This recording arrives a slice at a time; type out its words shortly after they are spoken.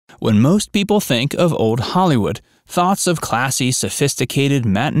When most people think of old Hollywood, thoughts of classy, sophisticated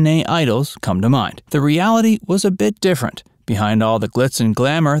matinee idols come to mind. The reality was a bit different. Behind all the glitz and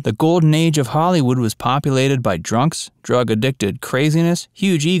glamour, the golden age of Hollywood was populated by drunks, drug-addicted craziness,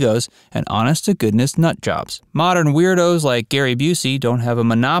 huge egos, and honest-to-goodness nutjobs. Modern weirdos like Gary Busey don't have a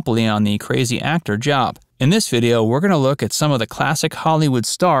monopoly on the crazy actor job. In this video, we're going to look at some of the classic Hollywood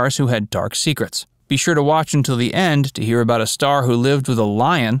stars who had dark secrets. Be sure to watch until the end to hear about a star who lived with a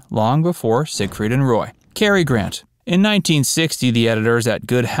lion long before Siegfried and Roy. Cary Grant. In 1960, the editors at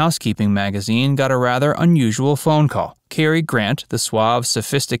Good Housekeeping magazine got a rather unusual phone call. Cary Grant, the suave,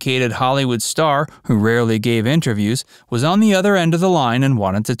 sophisticated Hollywood star who rarely gave interviews, was on the other end of the line and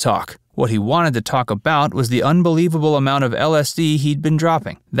wanted to talk. What he wanted to talk about was the unbelievable amount of LSD he'd been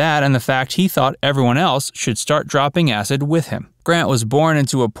dropping. That and the fact he thought everyone else should start dropping acid with him. Grant was born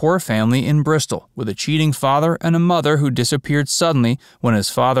into a poor family in Bristol, with a cheating father and a mother who disappeared suddenly when his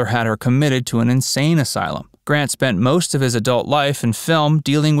father had her committed to an insane asylum. Grant spent most of his adult life in film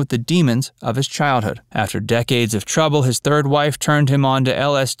dealing with the demons of his childhood. After decades of trouble, his third wife turned him on to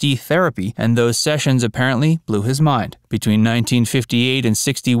LSD therapy, and those sessions apparently blew his mind. Between 1958 and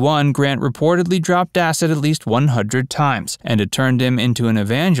 61, Grant reportedly dropped acid at least 100 times, and it turned him into an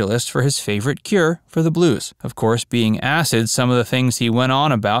evangelist for his favorite cure for the blues. Of course, being acid, some of the things he went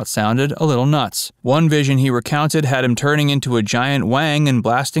on about sounded a little nuts. One vision he recounted had him turning into a giant wang and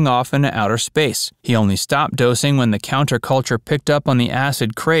blasting off into outer space. He only stopped dosing when the counterculture picked up on the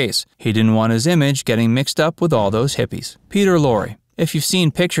acid craze. He didn't want his image getting mixed up with all those hippies. Peter Lorre. If you've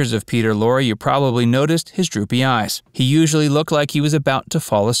seen pictures of Peter Lorre, you probably noticed his droopy eyes. He usually looked like he was about to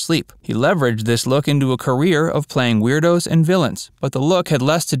fall asleep. He leveraged this look into a career of playing weirdos and villains, but the look had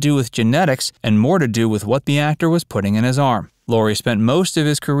less to do with genetics and more to do with what the actor was putting in his arm. Lorre spent most of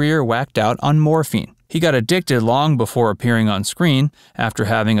his career whacked out on morphine. He got addicted long before appearing on screen after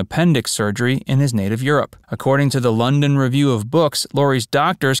having appendix surgery in his native Europe. According to the London Review of Books, Lorre's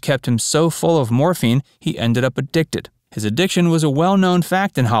doctors kept him so full of morphine he ended up addicted. His addiction was a well-known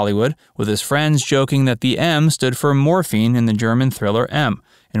fact in Hollywood, with his friends joking that the M stood for morphine in the German thriller M,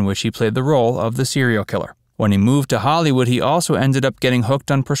 in which he played the role of the serial killer. When he moved to Hollywood, he also ended up getting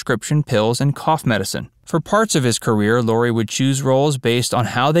hooked on prescription pills and cough medicine. For parts of his career, Lorre would choose roles based on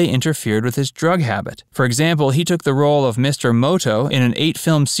how they interfered with his drug habit. For example, he took the role of Mr. Moto in an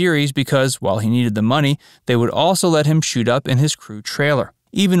 8-film series because, while he needed the money, they would also let him shoot up in his crew trailer.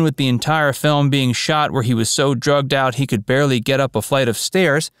 Even with the entire film being shot where he was so drugged out he could barely get up a flight of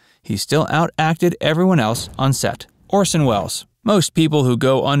stairs, he still outacted everyone else on set. Orson Welles. Most people who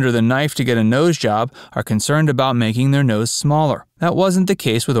go under the knife to get a nose job are concerned about making their nose smaller. That wasn't the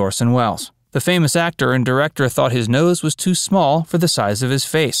case with Orson Welles. The famous actor and director thought his nose was too small for the size of his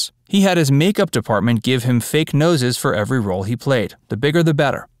face. He had his makeup department give him fake noses for every role he played. The bigger the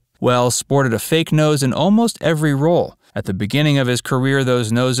better. Welles sported a fake nose in almost every role. At the beginning of his career,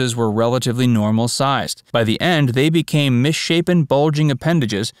 those noses were relatively normal-sized. By the end, they became misshapen, bulging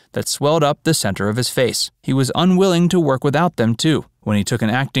appendages that swelled up the center of his face. He was unwilling to work without them, too. When he took an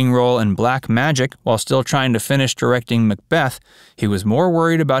acting role in Black Magic while still trying to finish directing Macbeth, he was more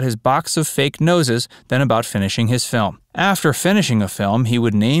worried about his box of fake noses than about finishing his film. After finishing a film, he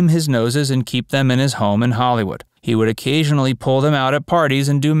would name his noses and keep them in his home in Hollywood. He would occasionally pull them out at parties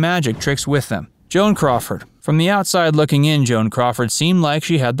and do magic tricks with them. Joan Crawford. From the outside looking in, Joan Crawford seemed like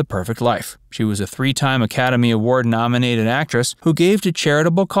she had the perfect life. She was a 3-time Academy Award-nominated actress who gave to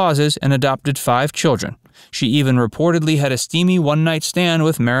charitable causes and adopted 5 children. She even reportedly had a steamy one-night stand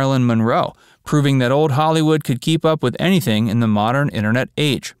with Marilyn Monroe, proving that old Hollywood could keep up with anything in the modern internet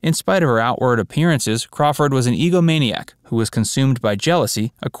age. In spite of her outward appearances, Crawford was an egomaniac who was consumed by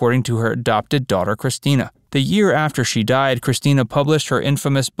jealousy, according to her adopted daughter Christina. The year after she died, Christina published her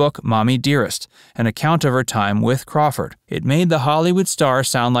infamous book, Mommy Dearest, an account of her time with Crawford. It made the Hollywood star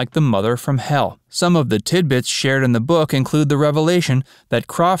sound like the mother from hell. Some of the tidbits shared in the book include the revelation that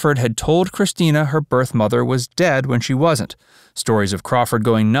Crawford had told Christina her birth mother was dead when she wasn't, stories of Crawford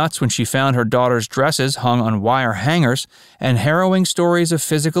going nuts when she found her daughter's dresses hung on wire hangers, and harrowing stories of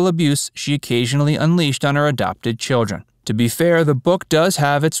physical abuse she occasionally unleashed on her adopted children. To be fair, the book does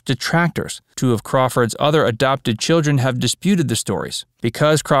have its detractors. 2 of Crawford's other adopted children have disputed the stories.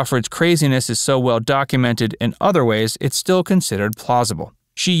 Because Crawford's craziness is so well documented in other ways, it's still considered plausible.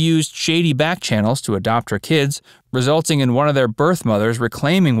 She used shady back channels to adopt her kids, resulting in one of their birth mothers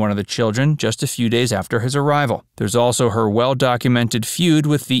reclaiming one of the children just a few days after his arrival. There's also her well-documented feud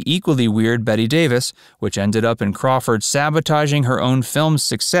with the equally weird Bette Davis, which ended up in Crawford sabotaging her own film's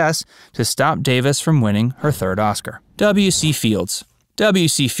success to stop Davis from winning her 3rd Oscar. W.C. Fields.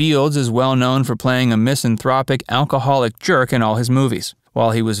 W.C. Fields is well known for playing a misanthropic, alcoholic jerk in all his movies.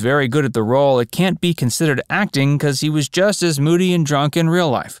 While he was very good at the role, it can't be considered acting because he was just as moody and drunk in real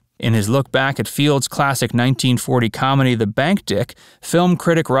life. In his look back at Field's classic 1940 comedy The Bank Dick, film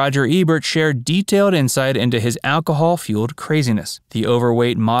critic Roger Ebert shared detailed insight into his alcohol-fueled craziness. The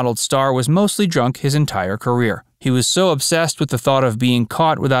overweight modeled star was mostly drunk his entire career. He was so obsessed with the thought of being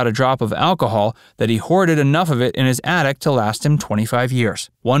caught without a drop of alcohol that he hoarded enough of it in his attic to last him 25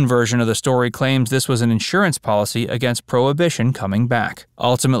 years. One version of the story claims this was an insurance policy against prohibition coming back.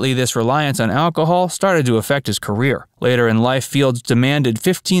 Ultimately, this reliance on alcohol started to affect his career. Later in life, Fields demanded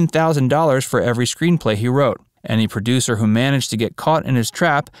 $15,000 for every screenplay he wrote. Any producer who managed to get caught in his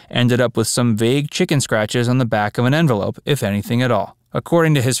trap ended up with some vague chicken scratches on the back of an envelope, if anything at all.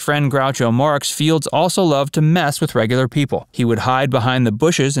 According to his friend Groucho Marx, Fields also loved to mess with regular people. He would hide behind the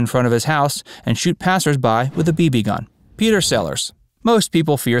bushes in front of his house and shoot passersby with a BB gun. Peter Sellers. Most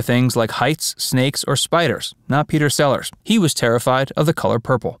people fear things like heights, snakes, or spiders. Not Peter Sellers. He was terrified of the color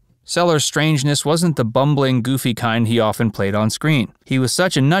purple. Sellers' strangeness wasn't the bumbling, goofy kind he often played on screen. He was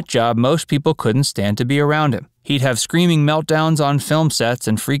such a nutjob most people couldn't stand to be around him. He'd have screaming meltdowns on film sets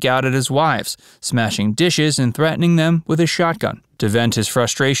and freak out at his wives, smashing dishes and threatening them with his shotgun. To vent his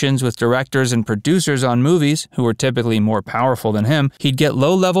frustrations with directors and producers on movies, who were typically more powerful than him, he'd get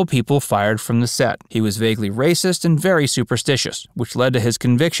low-level people fired from the set. He was vaguely racist and very superstitious, which led to his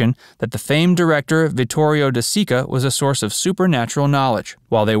conviction that the famed director Vittorio De Sica was a source of supernatural knowledge.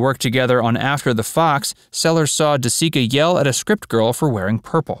 While they worked together on After the Fox, Sellers saw De Sica yell at a script girl for wearing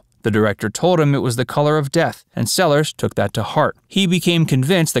purple. The director told him it was the color of death, and Sellers took that to heart. He became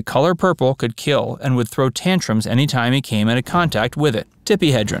convinced the color purple could kill and would throw tantrums anytime he came into contact with it.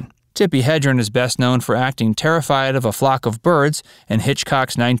 Tippi Hedren. Tippi Hedren is best known for acting terrified of a flock of birds in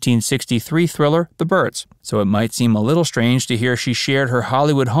Hitchcock's 1963 thriller, The Birds. So it might seem a little strange to hear she shared her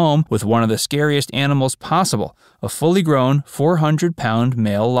Hollywood home with one of the scariest animals possible, a fully grown 400-pound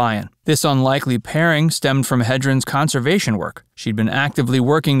male lion. This unlikely pairing stemmed from Hedren's conservation work. She'd been actively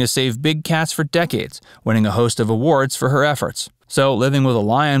working to save big cats for decades, winning a host of awards for her efforts. So living with a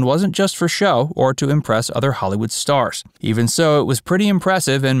lion wasn't just for show or to impress other Hollywood stars. Even so, it was pretty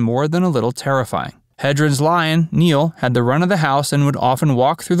impressive and more than a little terrifying. Hedren's lion, Neil, had the run of the house and would often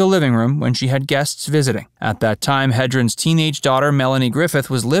walk through the living room when she had guests visiting. At that time, Hedren's teenage daughter, Melanie Griffith,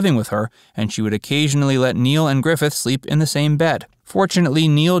 was living with her, and she would occasionally let Neil and Griffith sleep in the same bed. Fortunately,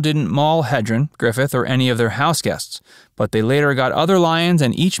 Neil didn't maul Hedren, Griffith, or any of their house guests, but they later got other lions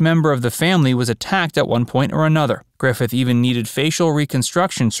and each member of the family was attacked at one point or another. Griffith even needed facial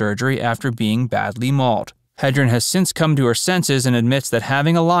reconstruction surgery after being badly mauled. Hedren has since come to her senses and admits that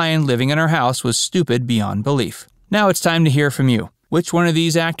having a lion living in her house was stupid beyond belief. Now it's time to hear from you. Which one of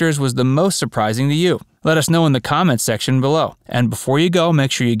these actors was the most surprising to you? Let us know in the comments section below. And before you go,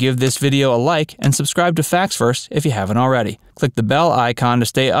 make sure you give this video a like and subscribe to Facts First if you haven't already. Click the bell icon to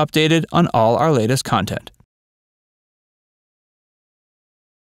stay updated on all our latest content.